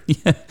tree.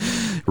 Yeah.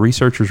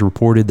 Researchers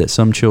reported that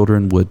some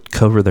children would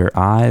cover their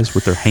eyes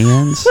with their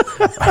hands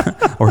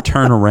or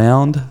turn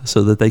around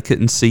so that they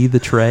couldn't see the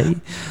tray.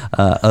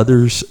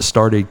 Others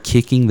started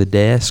kicking the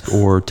desk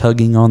or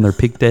tugging on their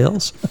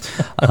pigtails.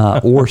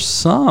 Or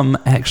some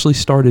actually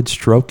started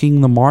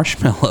stroking the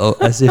marshmallow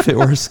as if it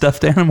were a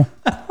stuffed animal.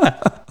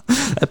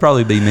 That'd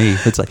probably be me.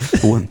 It's like,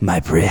 oh, my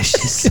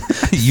precious.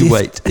 You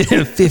wait.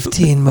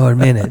 15 more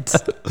minutes.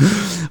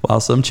 While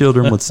some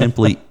children would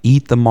simply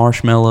eat the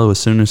marshmallow as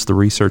soon as the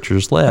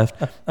researchers left,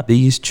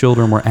 these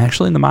children were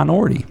actually in the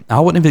minority.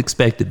 I wouldn't have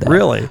expected that.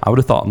 Really? I would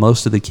have thought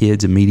most of the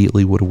kids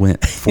immediately would have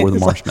went for the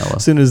marshmallow.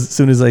 As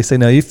soon as they say,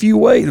 now, if you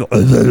wait.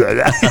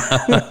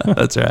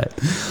 That's right.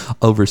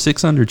 Over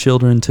 600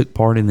 children took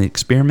part in the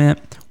experiment.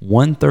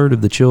 1/3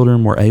 of the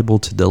children were able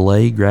to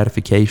delay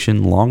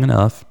gratification long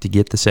enough to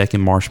get the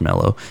second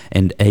marshmallow,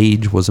 and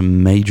age was a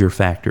major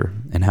factor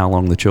in how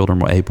long the children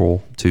were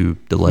able to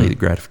delay the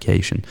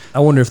gratification. I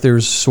wonder if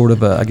there's sort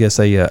of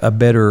a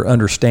better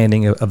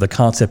understanding of the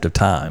concept of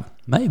time.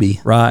 Maybe.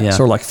 Right. Yeah.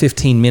 Sort of like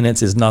 15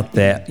 minutes is not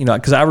that,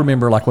 because I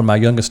remember like when my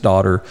youngest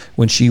daughter,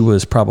 when she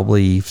was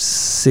probably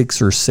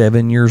 6 or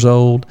 7 years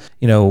old,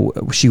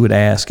 she would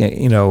ask,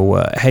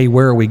 hey,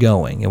 where are we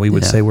going? And we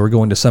would say, we're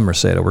going to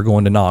Somerset, or we're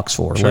going to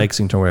Knoxville, or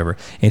Lexington, or whatever.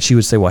 And she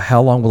would say, well,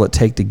 how long will it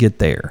take to get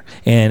there?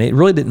 And it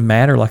really didn't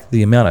matter like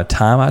the amount of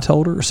time I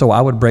told her. So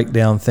I would break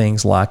down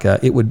things like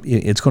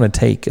it's going to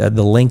take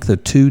the length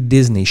of 2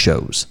 Disney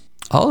shows.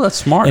 Oh, that's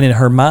smart. And in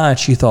her mind,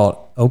 she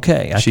thought,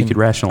 okay, she could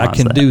rationalize I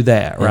can that. do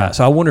that, right? Yeah.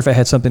 So I wonder if it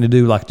had something to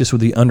do like just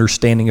with the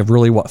understanding of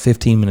really what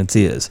 15 minutes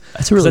is.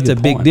 That's a really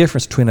good big point.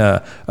 difference between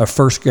a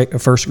first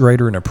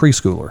grader and a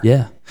preschooler.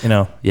 Yeah.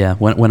 Yeah.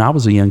 When I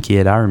was a young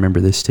kid, I remember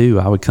this too.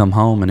 I would come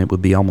home and it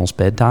would be almost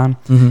bedtime.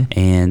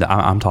 And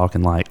I'm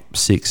talking like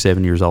 6,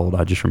 7 years old.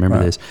 I just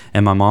remember this.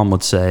 And my mom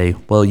would say,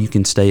 well, you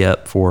can stay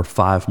up for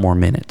 5 more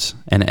minutes.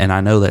 And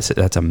I know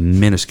that's a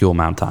minuscule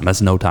amount of time.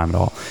 That's no time at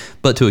all.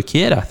 But to a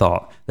kid, I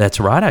thought, that's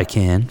right, I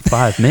can.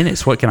 5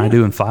 minutes. What can I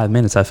do in 5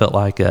 minutes? I felt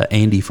like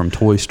Andy from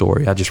Toy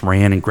Story. I just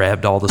ran and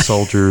grabbed all the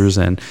soldiers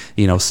and,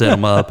 set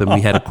them up. And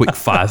we had a quick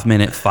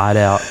 5-minute fight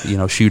out,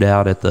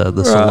 shootout at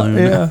the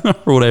saloon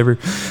or whatever.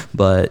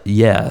 But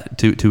yeah,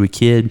 to a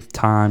kid,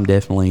 time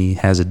definitely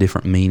has a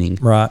different meaning,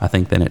 I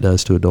think, than it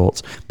does to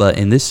adults. But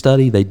in this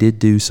study, they did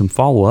do some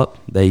follow-up.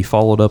 They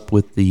followed up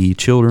with the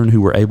children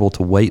who were able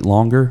to wait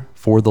longer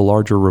for the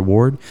larger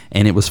reward,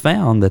 and it was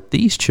found that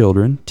these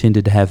children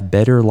tended to have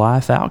better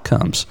life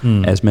outcomes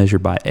as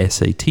measured by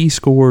SAT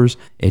scores,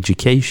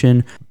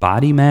 education,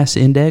 body mass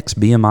index,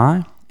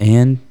 BMI,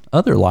 and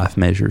other life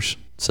measures.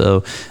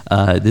 So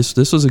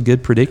this was a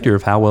good predictor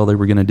of how well they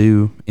were going to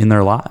do in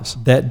their lives.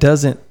 That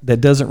doesn't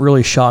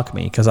really shock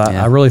me because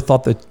I really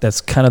thought that's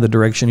kind of the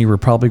direction you were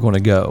probably going to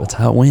go. That's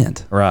how it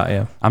went. Right,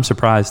 yeah. I'm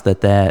surprised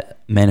that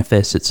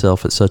manifests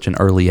itself at such an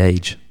early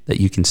age,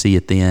 that you can see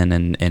it then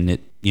and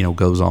it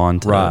goes on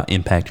to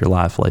impact your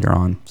life later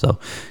on. So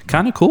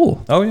kind of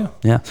cool. Oh, yeah.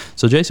 Yeah.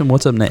 So, Jason,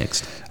 what's up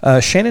next?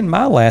 Shannon,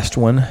 my last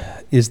one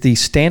is the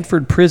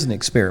Stanford Prison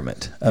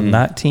Experiment of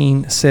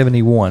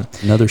 1971.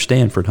 Another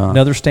Stanford, huh?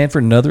 Another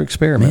Stanford, another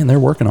experiment. Man, they're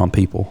working on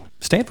people.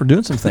 Stanford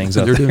doing some things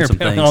They're out doing there some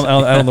things. out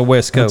on the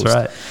West Coast.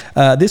 That's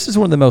right. This is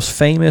one of the most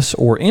famous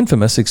or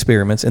infamous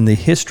experiments in the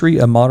history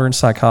of modern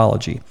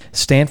psychology.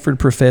 Stanford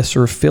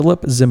professor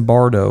Philip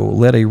Zimbardo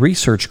led a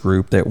research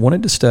group that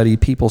wanted to study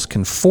people's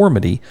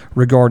conformity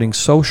regarding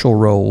social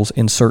roles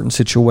in certain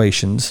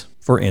situations.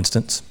 For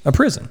instance, a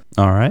prison.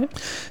 All right.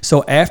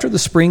 So after the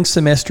spring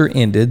semester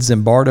ended,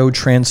 Zimbardo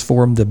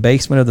transformed the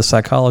basement of the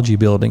psychology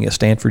building at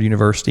Stanford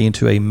University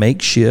into a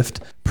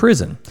makeshift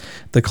prison.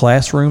 The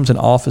classrooms and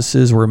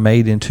offices were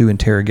made into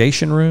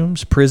interrogation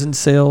rooms, prison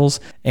cells,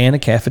 and a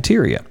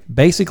cafeteria.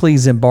 Basically,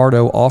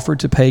 Zimbardo offered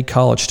to pay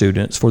college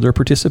students for their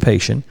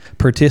participation.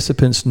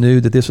 Participants knew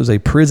that this was a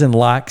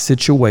prison-like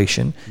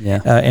situation,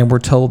 and were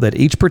told that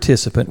each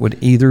participant would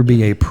either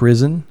be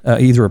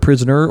either a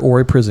prisoner or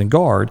a prison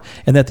guard,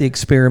 and that the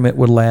experiment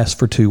would last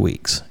for 2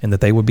 weeks, and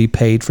that they would be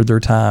paid for their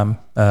time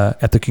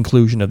at the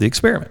conclusion of the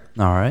experiment.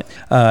 All right.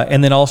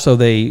 And then also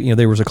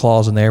there was a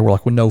clause in there where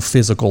with no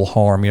physical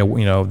harm,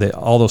 that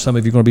although some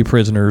of you are going to be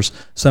prisoners,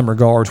 some are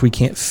guards, we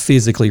can't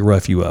physically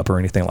rough you up or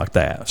anything like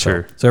that.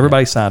 Sure. So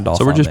everybody signed off.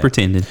 So we're on just that.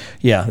 pretending.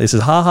 Yeah. This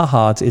is ha ha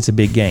ha. It's a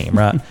big game,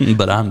 right?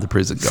 But I'm the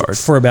prison guard.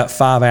 For about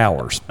 5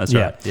 hours. That's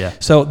right. Yeah.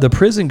 So the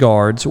prison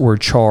guards were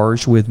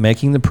charged with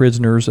making the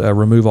prisoners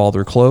remove all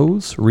their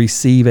clothes,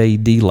 receive a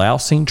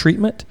delousing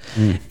treatment,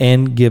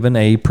 and given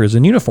a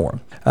prison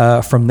uniform.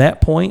 From that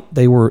point,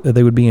 they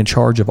would be in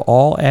charge of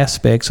all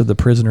aspects of the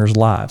prisoners'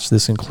 lives.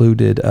 This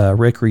included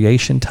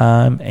recreation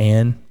time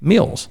and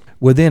meals.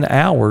 Within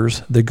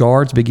hours, the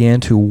guards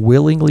began to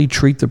willingly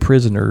treat the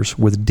prisoners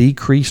with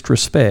decreased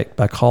respect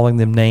by calling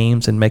them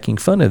names and making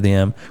fun of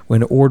them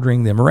when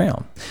ordering them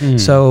around.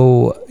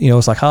 So,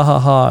 it's like, ha, ha,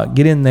 ha,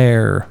 get in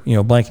there,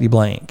 blankety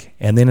blank.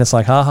 And then it's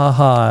like, ha, ha,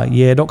 ha,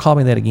 yeah, don't call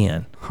me that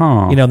again.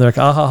 Huh. They're like,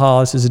 ah, ha, ha,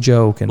 this is a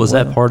joke. And Was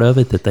that part of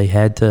it that they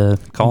had to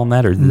call them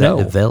that, or did that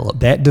develop?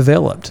 That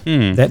developed.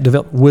 That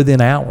developed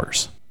within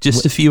hours.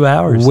 Just a few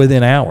hours?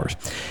 Within hours.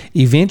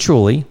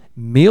 Eventually,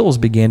 meals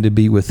began to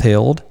be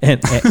withheld,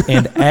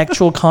 and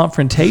actual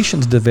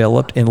confrontations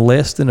developed in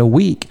less than a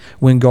week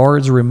when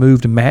guards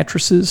removed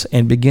mattresses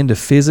and began to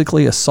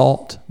physically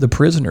assault the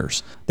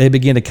prisoners. They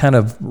began to kind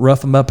of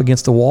rough them up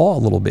against the wall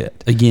a little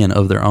bit. Again,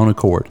 of their own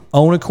accord.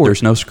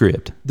 There's no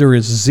script. There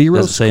is zero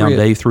Does it say on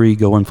day 3,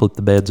 go and flip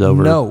the beds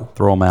over? No.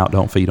 Throw them out,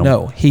 don't feed them?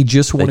 No. He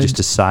just wanted... They just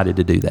decided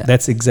to do that.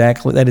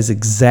 That is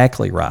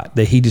exactly right.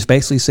 That he just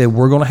basically said,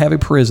 we're going to have a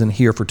prison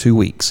here for 2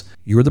 weeks.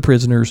 You are the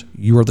prisoners.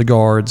 You are the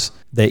guards.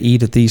 They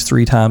eat at these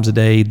 3 times a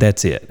day.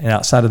 That's it. And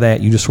outside of that,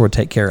 you just sort of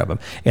take care of them.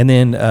 And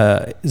then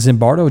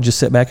Zimbardo just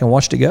sat back and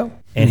watched it go.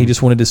 And he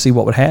just wanted to see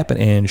what would happen.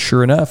 And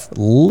sure enough,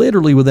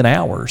 literally within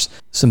hours,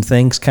 some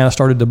things kind of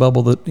started to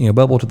bubble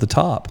to the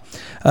top.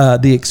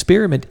 The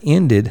experiment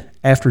ended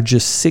after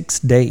just 6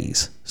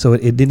 days. So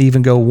it didn't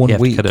even go 1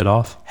 week. Cut it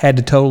off. Had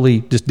to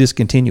totally just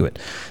discontinue it.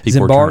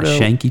 People were trying to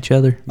shank each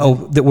other? Oh,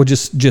 that were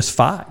just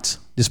fights.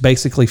 Just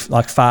basically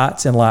like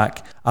fights and like,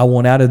 I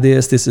want out of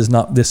this. This is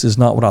not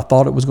what I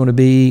thought it was going to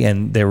be.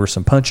 And there were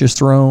some punches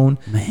thrown.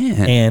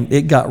 Man. And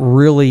it got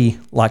really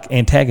like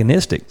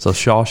antagonistic. So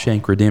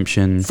Shawshank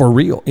Redemption. For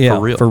real.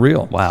 Yeah. For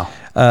real. Wow.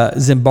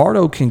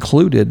 Zimbardo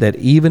concluded that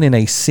even in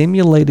a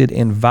simulated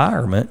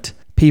environment,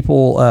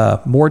 people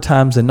more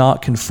times than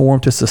not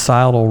conform to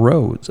societal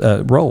roles.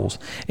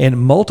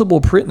 And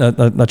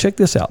now check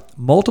this out.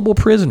 Multiple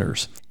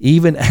prisoners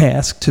even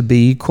asked to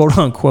be quote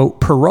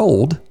unquote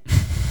paroled.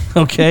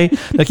 Okay.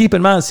 Now keep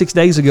in mind, 6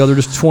 days ago, they're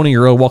just a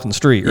 20-year-old walking the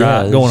street,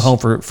 right? Going home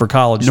for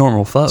college.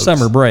 Normal folks.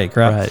 Summer break,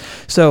 right?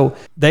 So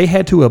they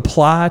had to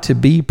apply to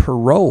be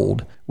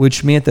paroled,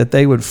 which meant that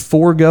they would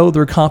forego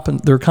their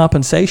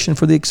compensation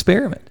for the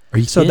experiment.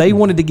 So they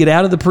wanted to get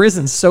out of the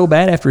prison so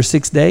bad after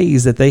 6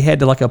 days that they had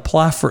to like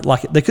apply for,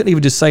 like they couldn't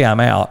even just say, I'm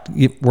out.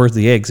 Where's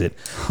the exit?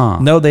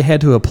 No, they had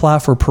to apply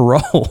for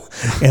parole.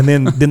 And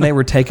then they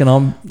were taken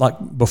on like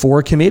before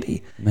a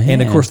committee. Man.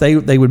 And of course they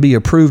would be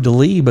approved to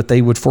leave, but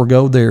they would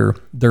forego their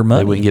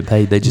money. They wouldn't get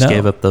paid. They just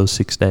gave up those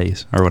 6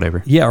 days or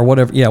whatever. Yeah, or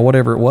whatever. Yeah,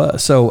 whatever it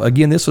was. So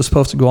again, this was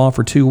supposed to go on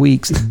for 2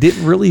 weeks. It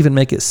didn't really even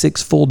make it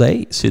 6 full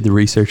days. Did the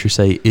researcher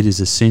say it is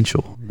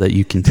essential that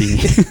you continue?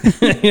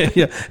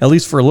 Yeah, at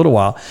least for a little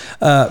while.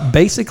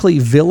 Basically,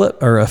 Philip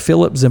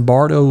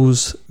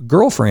Zimbardo's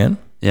girlfriend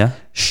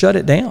shut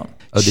it down.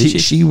 Oh, did she?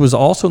 She was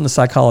also in the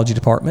psychology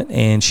department,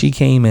 and she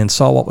came and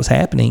saw what was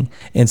happening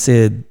and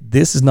said,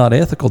 this is not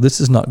ethical. This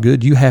is not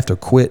good. You have to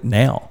quit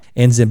now.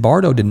 And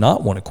Zimbardo did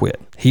not want to quit.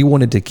 He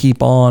wanted to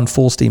keep on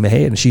full steam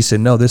ahead. And she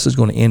said, no, this is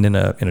going to end in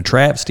a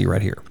travesty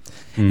right here.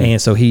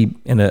 And so he,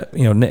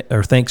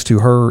 thanks to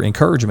her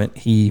encouragement,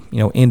 he,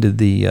 ended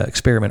the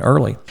experiment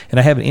early.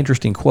 And I have an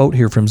interesting quote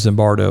here from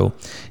Zimbardo.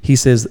 He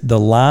says, the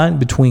line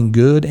between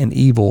good and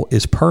evil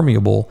is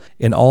permeable,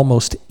 and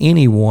almost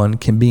anyone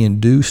can be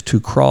induced to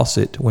cross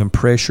it when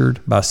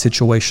pressured by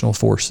situational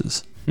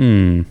forces.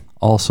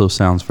 Also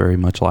sounds very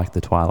much like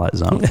the Twilight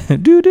Zone.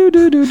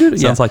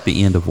 Sounds like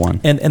the end of one.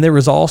 And there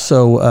was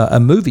also a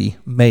movie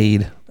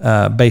made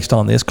based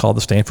on this called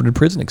the Stanford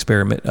Prison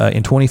Experiment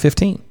in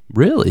 2015.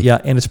 Really? Yeah,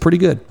 and it's pretty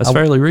good. That's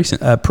fairly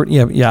recent. I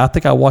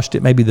think I watched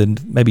it maybe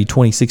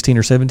 2016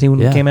 or 17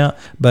 when it came out.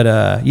 But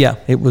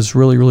it was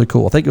really, really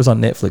cool. I think it was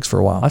on Netflix for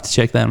a while. I'll have to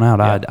check that one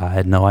out. Yeah. I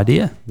had no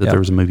idea that there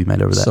was a movie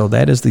made over that. So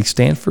that is the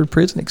Stanford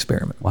Prison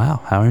Experiment.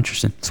 Wow, how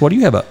interesting. So what do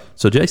you have up?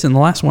 So Jason, the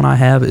last one I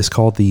have is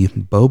called the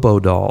Bobo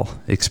Doll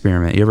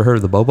Experiment. You ever heard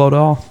of the Bobo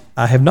Doll?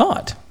 I have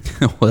not.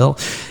 Well,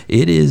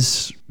 it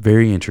is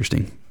very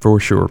interesting, for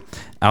sure.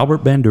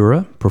 Albert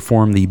Bandura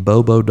performed the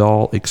Bobo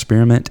Doll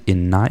experiment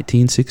in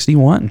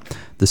 1961.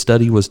 The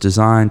study was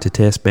designed to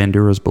test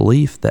Bandura's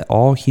belief that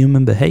all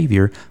human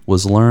behavior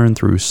was learned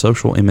through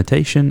social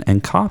imitation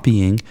and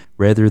copying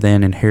rather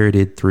than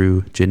inherited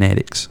through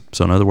genetics.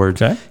 So in other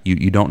words,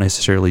 you don't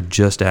necessarily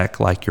just act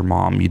like your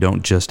mom. You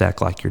don't just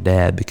act like your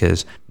dad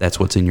because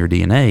that's what's in your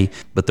DNA.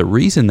 But the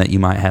reason that you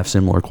might have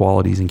similar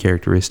qualities and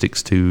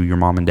characteristics to your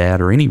mom and dad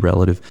or any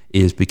relative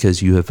is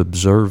because you have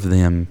observed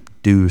them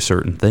do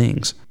certain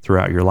things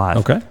throughout your life.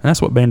 Okay. And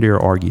that's what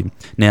Bandura argued.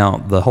 Now,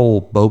 the whole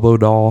Bobo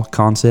doll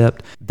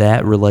concept,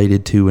 that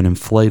related to an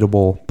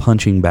inflatable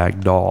punching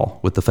bag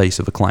doll with the face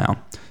of a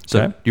clown.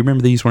 So do you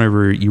remember these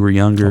whenever you were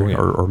younger?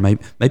 Or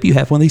maybe you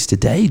have one of these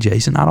today,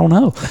 Jason. I don't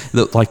know.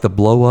 Like the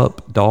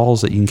blow-up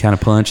dolls that you can kind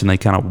of punch and they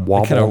kind of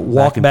wobble, kind of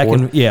walk back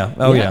and forth. Yeah.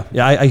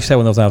 I used to have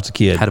one of those when I was a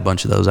kid. Had a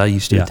bunch of those. I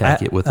used to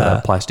attack it with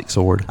a plastic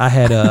sword. I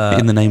had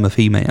in the name of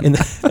He-Man.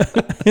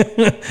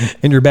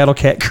 In your Battle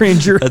Cat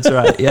Cringer. That's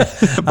right. Yeah.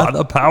 By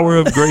the power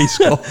of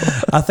Grayskull.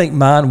 I think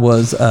mine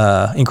was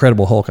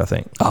Incredible Hulk, I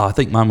think. Oh, I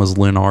think mine was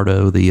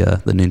Leonardo, the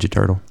Ninja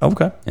Turtle.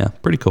 Okay. Yeah,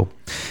 pretty cool.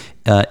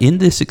 In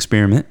this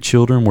experiment,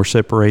 children were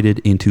separated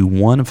into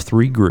one of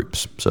 3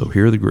 groups. So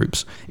here are the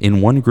groups.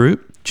 In one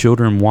group,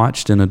 children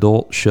watched an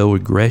adult show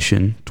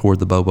aggression toward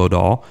the Bobo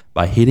doll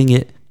by hitting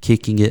it,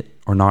 kicking it,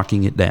 or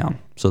knocking it down.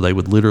 So they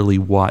would literally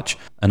watch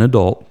an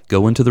adult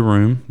go into the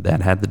room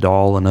that had the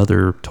doll and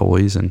other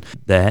toys, and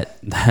that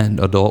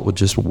adult would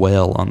just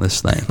wail on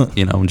this thing,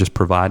 and just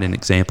provide an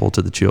example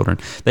to the children.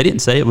 They didn't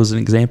say it was an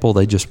example.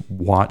 They just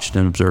watched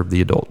and observed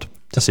the adult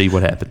to see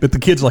what happened. But the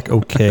kid's like,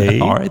 okay.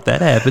 All right,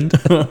 that happened.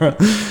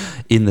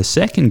 In the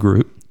second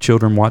group,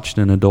 children watched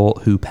an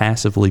adult who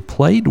passively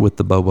played with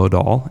the Bobo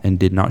doll and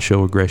did not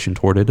show aggression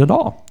toward it at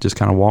all. Just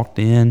kind of walked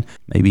in,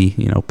 maybe,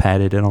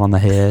 patted it on the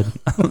head,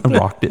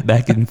 rocked it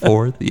back and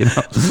forth,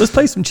 Let's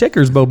play some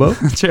checkers, Bobo.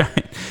 That's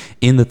right.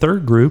 In the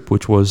third group,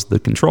 which was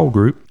the control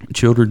group,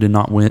 children did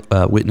not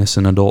witness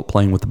an adult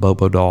playing with the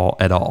Bobo doll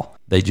at all.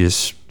 They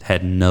just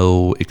had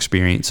no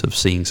experience of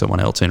seeing someone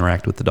else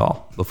interact with the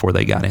doll before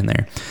they got in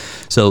there.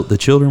 So the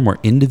children were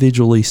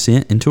individually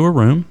sent into a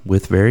room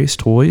with various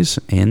toys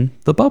and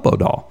the Bobo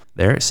doll.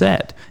 There it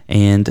sat.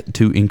 And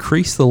to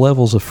increase the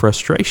levels of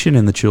frustration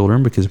in the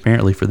children, because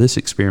apparently for this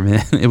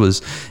experiment, it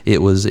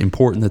was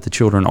important that the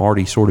children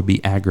already sort of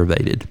be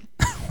aggravated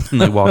when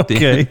they walked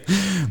in.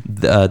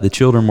 The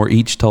children were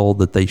each told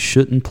that they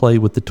shouldn't play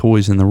with the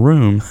toys in the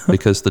room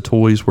because the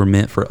toys were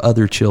meant for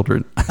other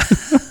children.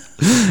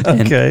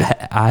 And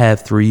I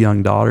have 3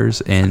 young daughters,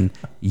 and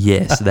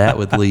yes, that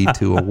would lead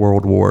to a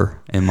world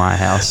war in my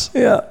house.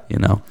 Yeah.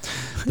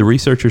 The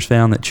researchers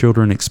found that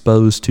children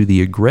exposed to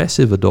the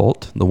aggressive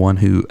adult, the one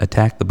who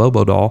attacked the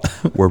Bobo doll,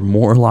 were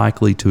more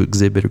likely to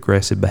exhibit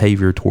aggressive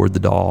behavior toward the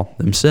doll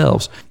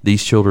themselves.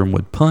 These children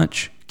would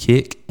punch,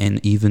 kick,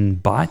 and even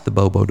bite the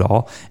Bobo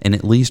doll. In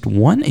at least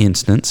one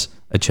instance,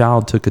 a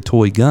child took a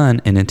toy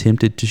gun and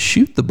attempted to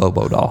shoot the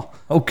Bobo doll.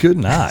 Oh, good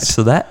night.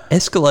 So that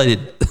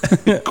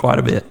escalated quite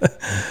a bit.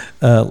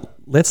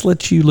 Let's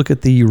let you look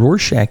at the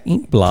Rorschach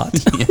ink blot.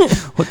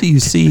 What do you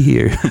see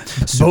here?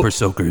 Super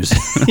soakers.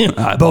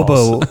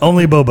 Bobo.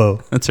 Only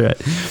Bobo. That's right.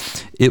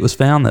 It was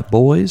found that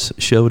boys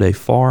showed a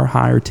far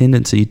higher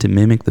tendency to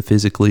mimic the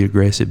physically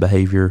aggressive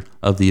behavior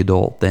of the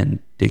adult than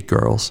did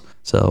girls.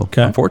 So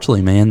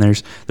unfortunately, man,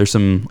 there's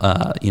some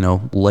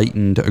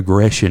latent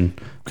aggression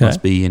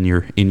must be in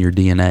your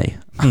DNA.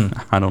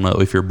 I don't know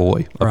if you're a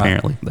boy.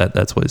 Apparently,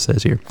 that's what it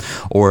says here,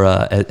 or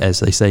as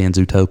they say in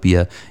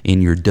Zootopia,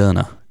 in your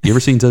dunna. You ever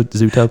seen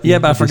Zootopia? Yeah,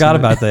 but I forgot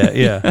about that.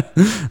 Yeah,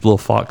 the little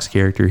fox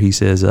character. He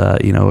says,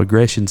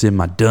 aggression's in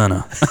my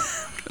dunna.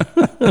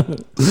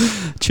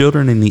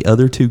 Children in the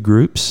other 2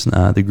 groups,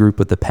 the group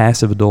with the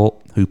passive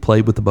adult who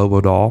played with the Bobo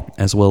doll,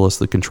 as well as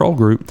the control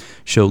group,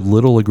 showed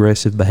little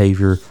aggressive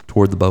behavior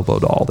toward the Bobo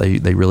doll.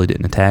 They really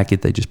didn't attack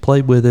it. They just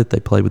played with it. They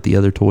played with the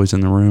other toys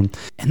in the room,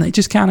 and they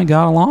just kind of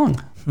got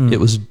along. It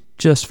was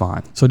just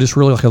fine. So just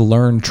really like a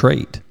learned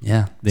trait.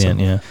 Yeah.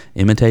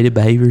 Imitative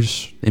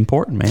behavior's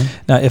important, man.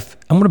 Now, if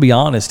I'm going to be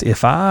honest,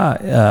 if I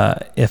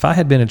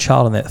had been a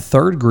child in that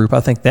third group,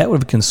 I think that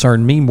would have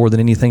concerned me more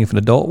than anything. If an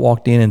adult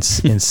walked in and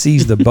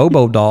sees the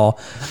Bobo doll,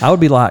 I would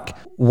be like,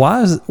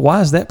 why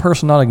is that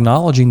person not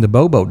acknowledging the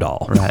Bobo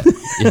doll? Right.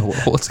 Yeah,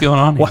 what's going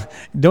on here?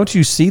 Don't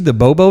you see the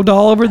Bobo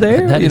doll over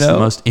there? That is the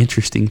most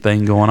interesting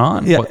thing going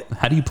on. Yeah.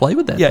 How do you play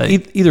with that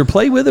thing? Either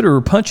play with it or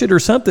punch it or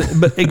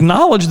something, but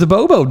acknowledge the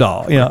Bobo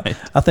doll. Right.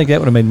 I think that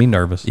would have made me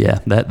nervous. Yeah,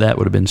 that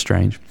would have been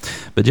strange.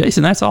 But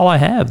Jason, that's all I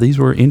have. These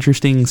were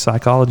interesting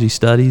psychology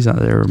studies.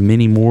 There are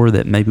many more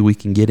that maybe we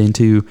can get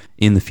into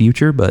in the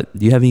future, but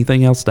do you have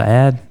anything else to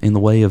add in the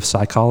way of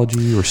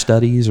psychology or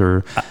studies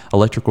or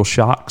electrical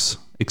shocks,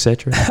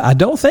 etc.? I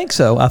don't think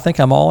so. I think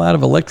I'm all out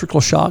of electrical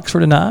shocks for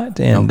tonight,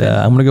 and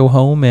I'm going to go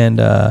home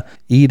and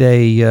eat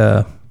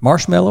a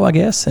marshmallow, I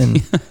guess,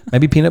 and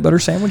maybe peanut butter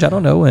sandwich. I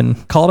don't know,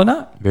 and call it a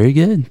night. Very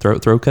good.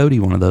 Throw Cody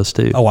one of those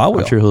too. Oh, I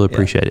will. I'm sure he'll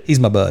appreciate it. He's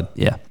my bud.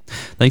 Yeah.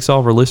 Thanks to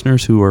all of our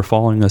listeners who are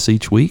following us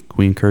each week.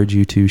 We encourage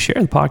you to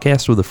share the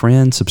podcast with a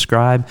friend,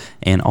 subscribe,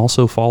 and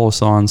also follow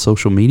us on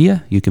social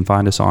media. You can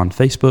find us on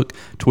Facebook,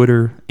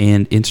 Twitter,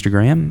 and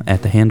Instagram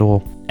at the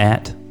handle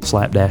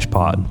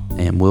 @slapdashpod.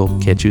 And we'll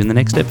catch you in the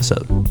next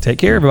episode. Take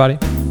care, everybody.